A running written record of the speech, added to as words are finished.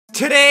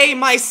Today,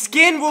 my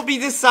skin will be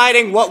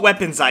deciding what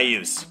weapons I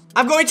use.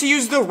 I'm going to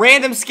use the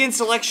random skin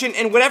selection,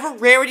 and whatever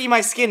rarity my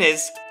skin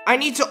is, I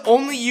need to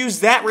only use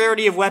that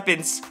rarity of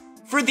weapons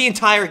for the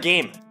entire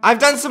game. I've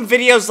done some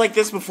videos like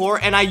this before,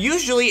 and I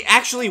usually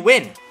actually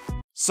win.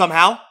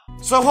 Somehow.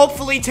 So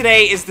hopefully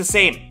today is the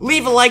same.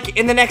 Leave a like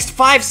in the next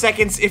 5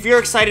 seconds if you're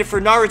excited for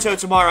Naruto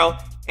tomorrow,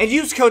 and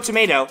use code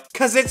TOMATO,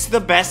 cause it's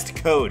the best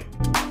code.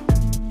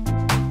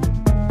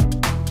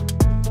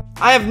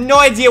 I have no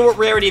idea what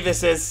rarity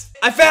this is.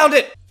 I found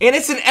it! And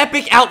it's an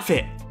epic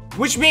outfit,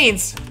 which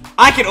means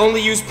I can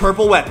only use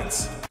purple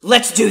weapons.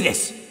 Let's do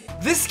this!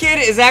 This skin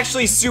is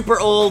actually super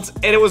old,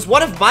 and it was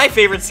one of my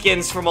favorite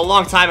skins from a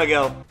long time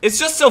ago. It's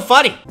just so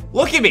funny.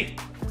 Look at me.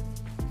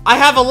 I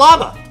have a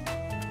llama.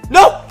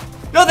 No!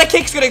 No, that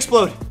cake's gonna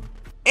explode.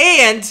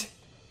 And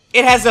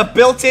it has a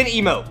built-in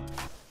emote.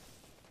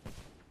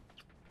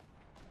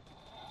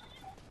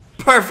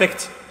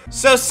 Perfect.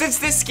 So since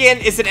this skin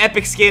is an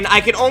epic skin, I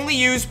can only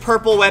use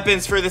purple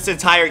weapons for this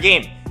entire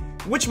game,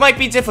 which might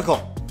be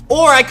difficult.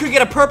 Or I could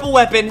get a purple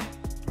weapon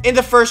in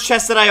the first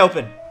chest that I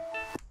open.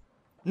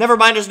 Never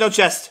mind, there's no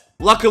chest.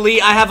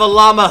 Luckily, I have a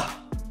llama,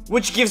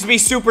 which gives me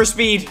super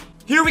speed.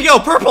 Here we go,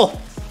 purple.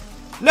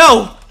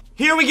 No,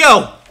 here we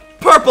go,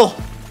 purple.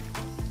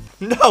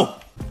 No,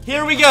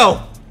 here we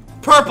go,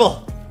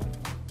 purple.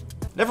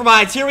 Never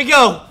mind, here we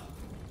go,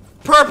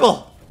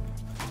 purple.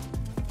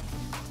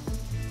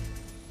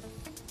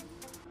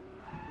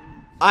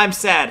 I'm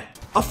sad.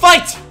 A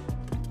fight!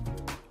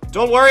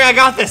 Don't worry, I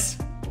got this.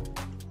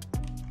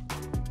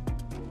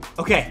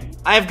 Okay,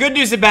 I have good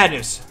news and bad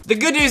news. The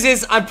good news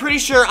is I'm pretty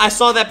sure I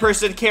saw that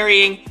person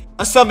carrying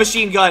a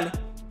submachine gun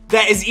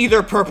that is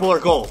either purple or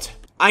gold.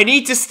 I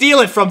need to steal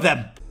it from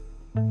them.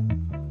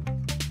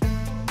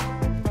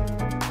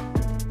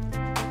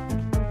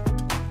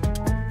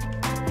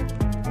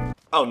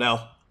 Oh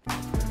no.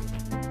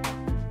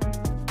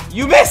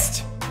 You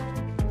missed!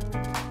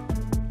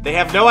 They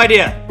have no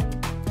idea.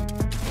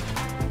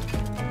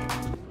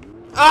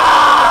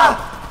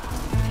 Ah!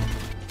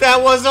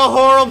 That was a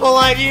horrible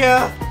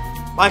idea.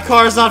 My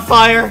car's on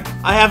fire.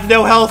 I have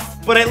no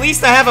health, but at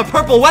least I have a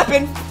purple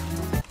weapon.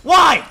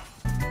 Why?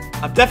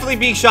 I'm definitely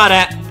being shot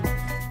at.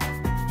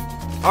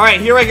 Alright,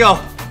 here I go.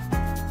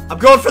 I'm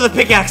going for the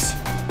pickaxe.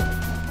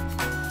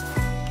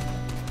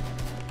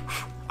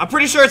 I'm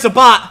pretty sure it's a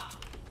bot.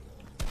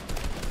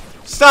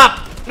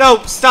 Stop.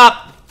 No,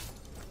 stop.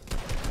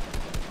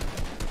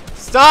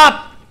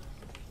 Stop.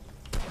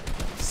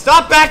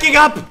 Stop backing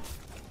up.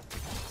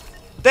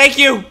 Thank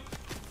you.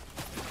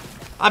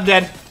 I'm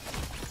dead.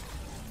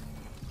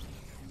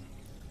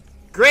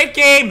 Great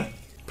game.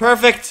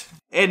 Perfect.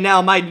 And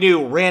now my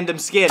new random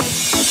skin.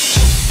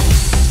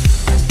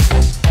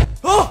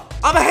 Oh,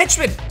 I'm a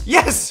henchman.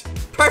 Yes.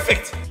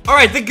 Perfect. All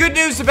right, the good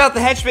news about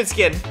the henchman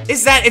skin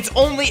is that it's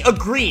only a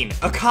green,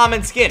 a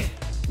common skin,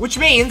 which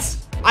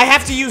means I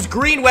have to use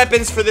green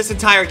weapons for this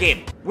entire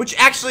game, which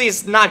actually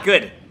is not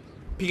good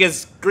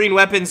because green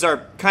weapons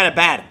are kind of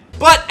bad,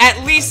 but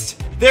at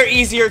least they're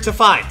easier to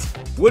find.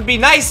 Would be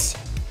nice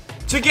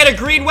to get a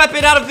green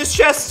weapon out of this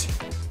chest.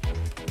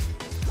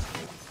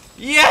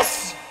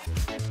 Yes!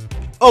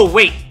 Oh,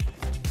 wait.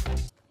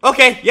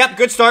 Okay, yep,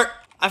 good start.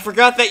 I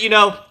forgot that,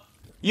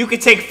 you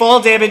could take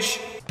fall damage.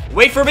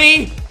 Wait for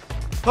me.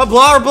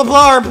 Blarb,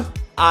 blarb.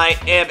 I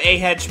am a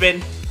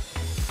henchman.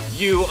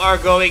 You are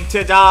going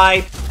to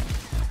die.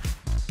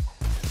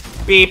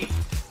 Beep.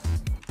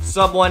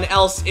 Someone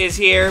else is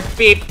here.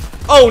 Beep.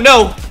 Oh,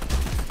 no.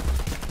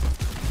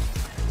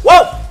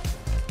 Whoa!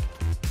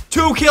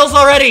 2 kills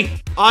already!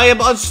 I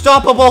am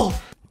unstoppable!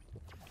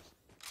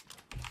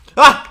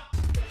 Ah!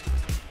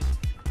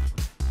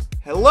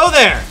 Hello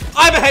there!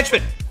 I'm a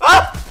henchman!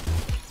 Ah!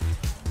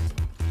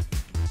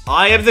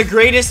 I am the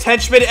greatest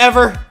henchman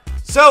ever!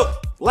 So,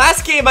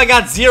 last game I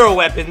got 0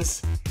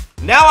 weapons.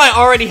 Now I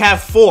already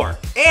have 4.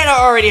 And I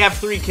already have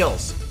 3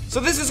 kills. So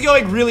this is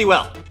going really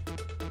well.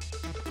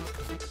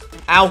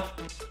 Ow.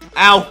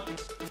 Ow.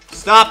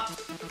 Stop.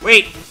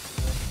 Wait.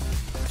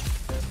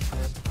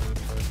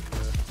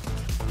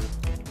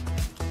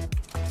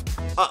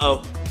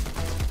 Uh-oh.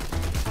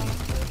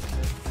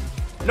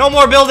 No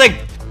more building!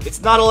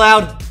 It's not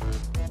allowed.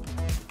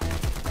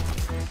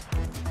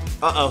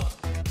 Uh-oh.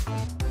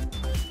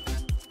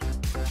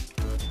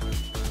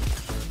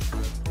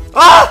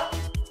 Ah!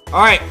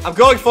 Alright, I'm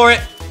going for it.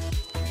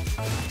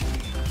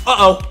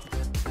 Uh-oh.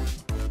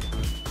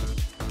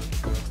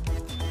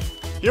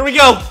 Here we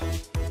go.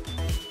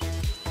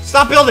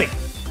 Stop building.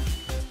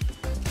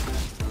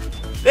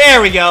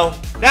 There we go.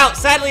 Now,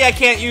 sadly, I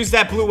can't use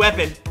that blue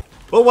weapon.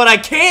 But what I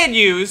can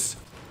use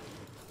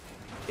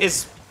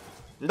is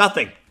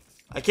nothing.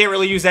 I can't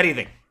really use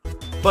anything.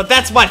 But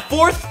that's my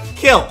 4th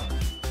kill.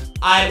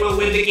 I will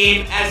win the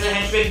game as a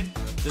henchman.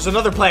 There's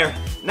another player.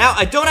 Now,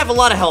 I don't have a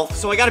lot of health,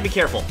 so I gotta be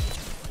careful.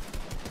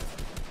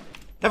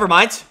 Never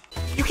mind.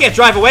 You can't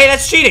drive away,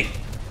 that's cheating.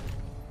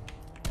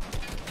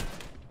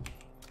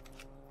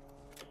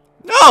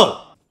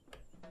 No!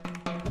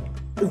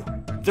 Ooh,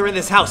 they're in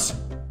this house.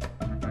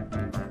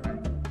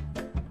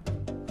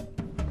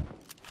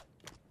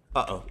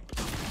 Uh-oh.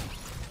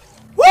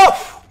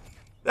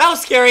 That was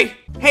scary.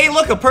 Hey,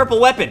 look, a purple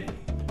weapon.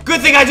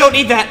 Good thing I don't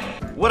need that.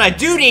 What I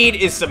do need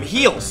is some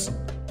heals.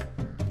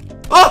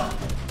 Oh,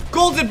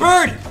 golden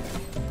bird.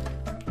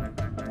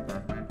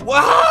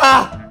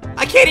 Wow,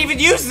 I can't even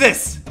use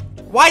this.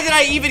 Why did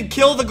I even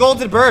kill the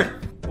golden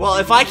bird? Well,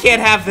 if I can't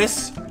have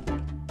this,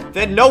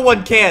 then no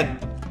one can.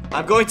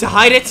 I'm going to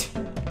hide it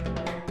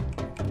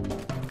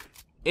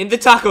in the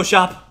taco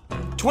shop.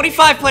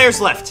 25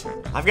 players left.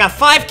 I've got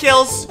 5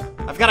 kills.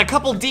 I've got a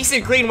couple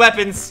decent green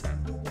weapons.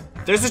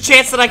 There's a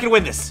chance that I can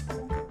win this.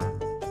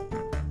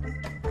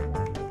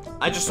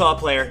 I just saw a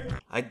player.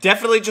 I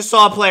definitely just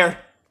saw a player.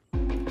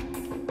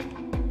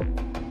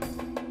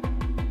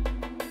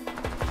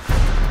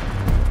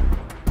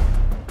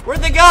 Where'd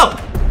they go?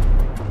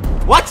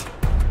 What?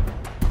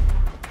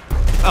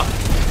 Oh.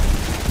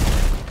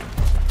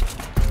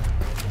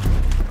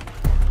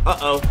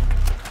 Uh-oh.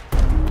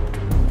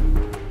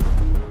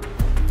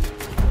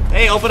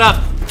 Hey, open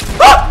up.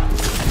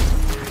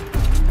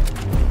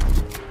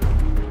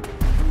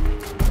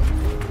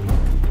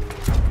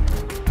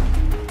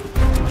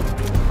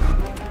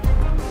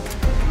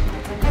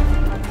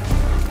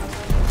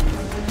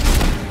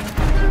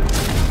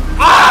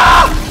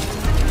 Ah!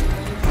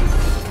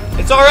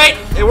 It's alright.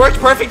 It worked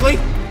perfectly.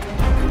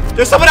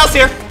 There's someone else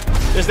here.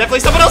 There's definitely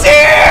someone else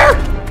here.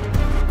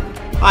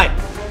 Hi.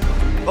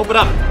 Open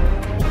up.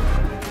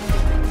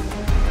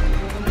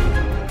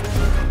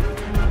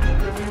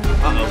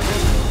 Uh-oh.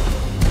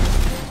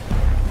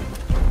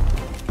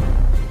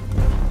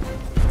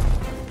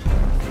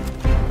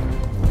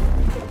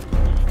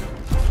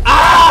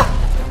 Ah!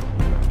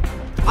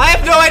 I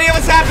have no idea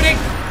what's happening,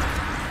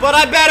 but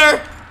I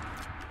better.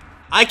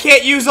 I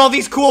can't use all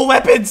these cool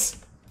weapons.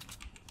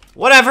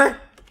 Whatever.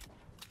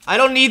 I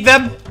don't need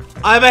them.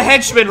 I'm a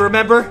henchman,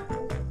 remember?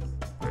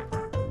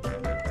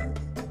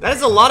 That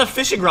is a lot of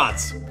fishing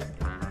rods.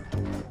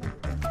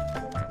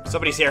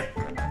 Somebody's here.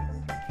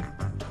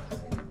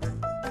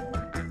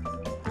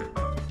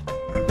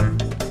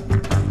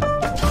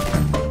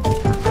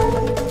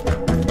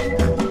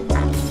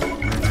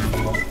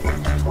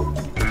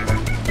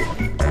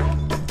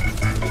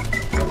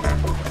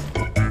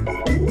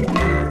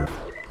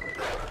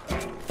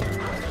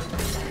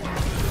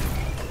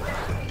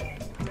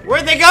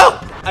 Where'd they go?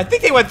 I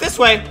think they went this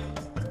way.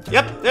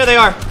 Yep, there they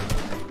are.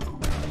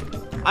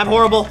 I'm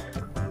horrible.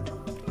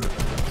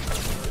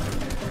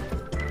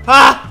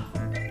 Ah!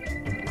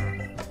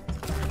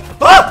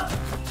 Ah!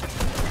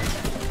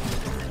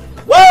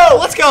 Whoa,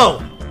 let's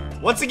go.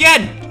 Once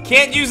again,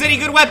 can't use any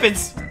good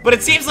weapons, but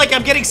it seems like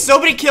I'm getting so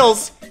many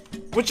kills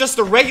with just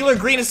a regular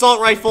green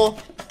assault rifle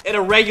and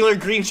a regular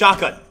green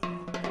shotgun.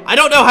 I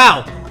don't know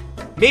how.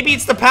 Maybe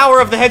it's the power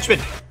of the henchman.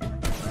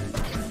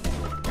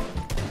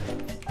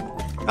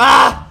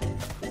 Ah!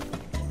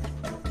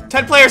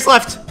 10 players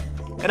left,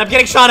 and I'm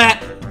getting shot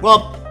at.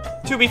 Well,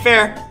 to be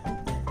fair,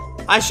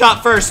 I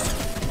shot first,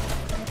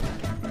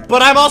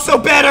 but I'm also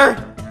better.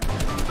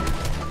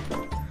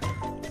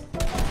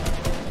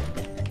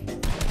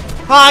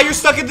 Ah, you're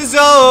stuck in the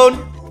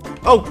zone.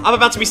 Oh, I'm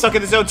about to be stuck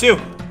in the zone too.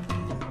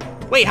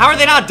 Wait, how are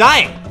they not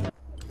dying?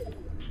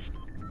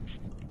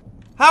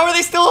 How are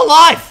they still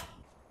alive?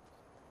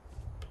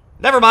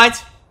 Never mind,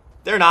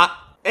 they're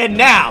not. And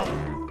now,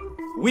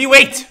 we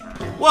wait.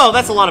 Whoa,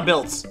 that's a lot of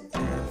builds.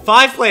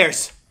 5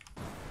 players.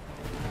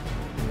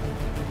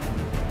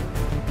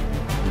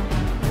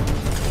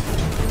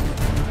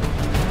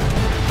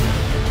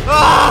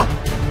 Ah!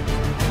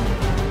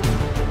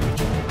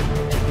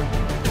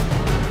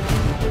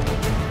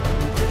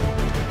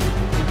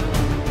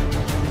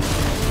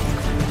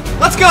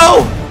 Let's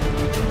go!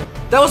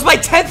 That was my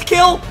 10th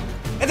kill,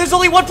 and there's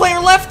only 1 player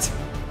left?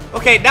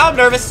 Okay, now I'm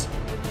nervous.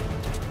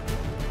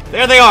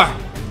 There they are.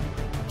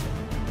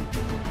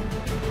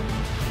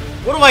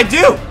 What do I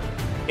do?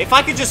 If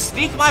I could just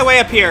sneak my way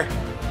up here.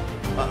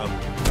 Uh-oh.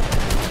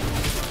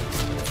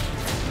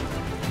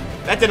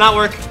 That did not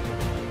work.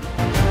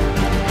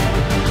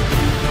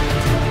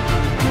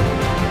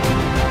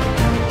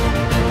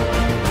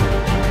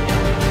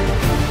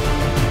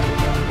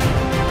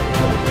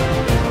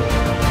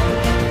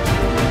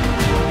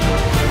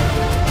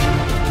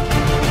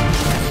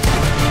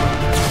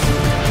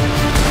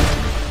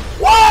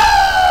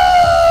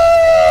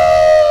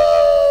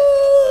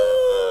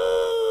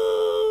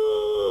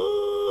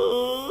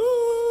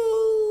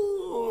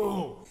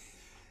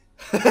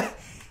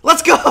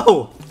 Let's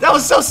go! That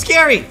was so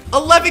scary!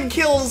 11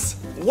 kills,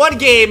 1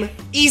 game,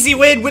 easy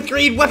win with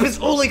green weapons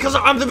only because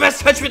I'm the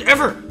best henchman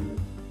ever!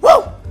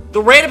 Woo!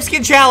 The random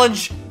skin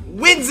challenge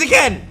wins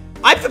again!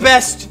 I'm the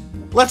best!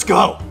 Let's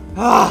go!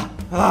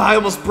 I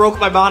almost broke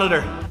my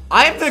monitor.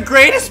 I'm the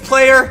greatest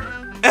player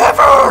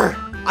ever!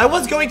 I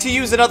was going to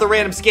use another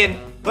random skin,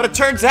 but it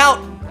turns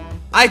out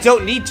I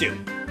don't need to.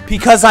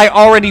 Because I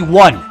already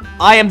won.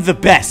 I am the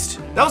best.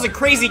 That was a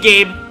crazy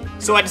game.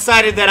 So I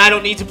decided that I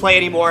don't need to play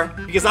anymore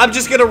because I'm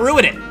just gonna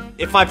ruin it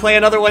if I play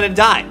another one and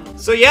die.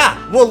 So yeah,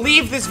 we'll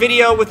leave this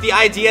video with the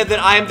idea that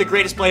I am the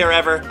greatest player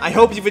ever. I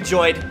hope you've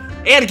enjoyed.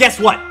 And guess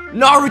what?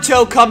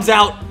 Naruto comes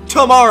out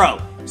tomorrow.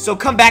 So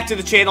come back to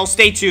the channel,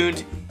 stay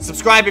tuned,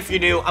 Subscribe if you're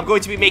new. I'm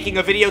going to be making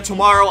a video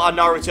tomorrow on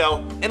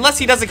Naruto, unless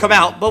he doesn't come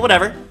out, but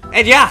whatever.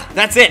 And yeah,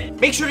 that's it.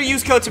 Make sure to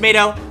use code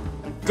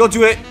TOMATO. Go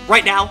do it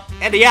right now.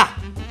 And yeah,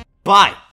 bye.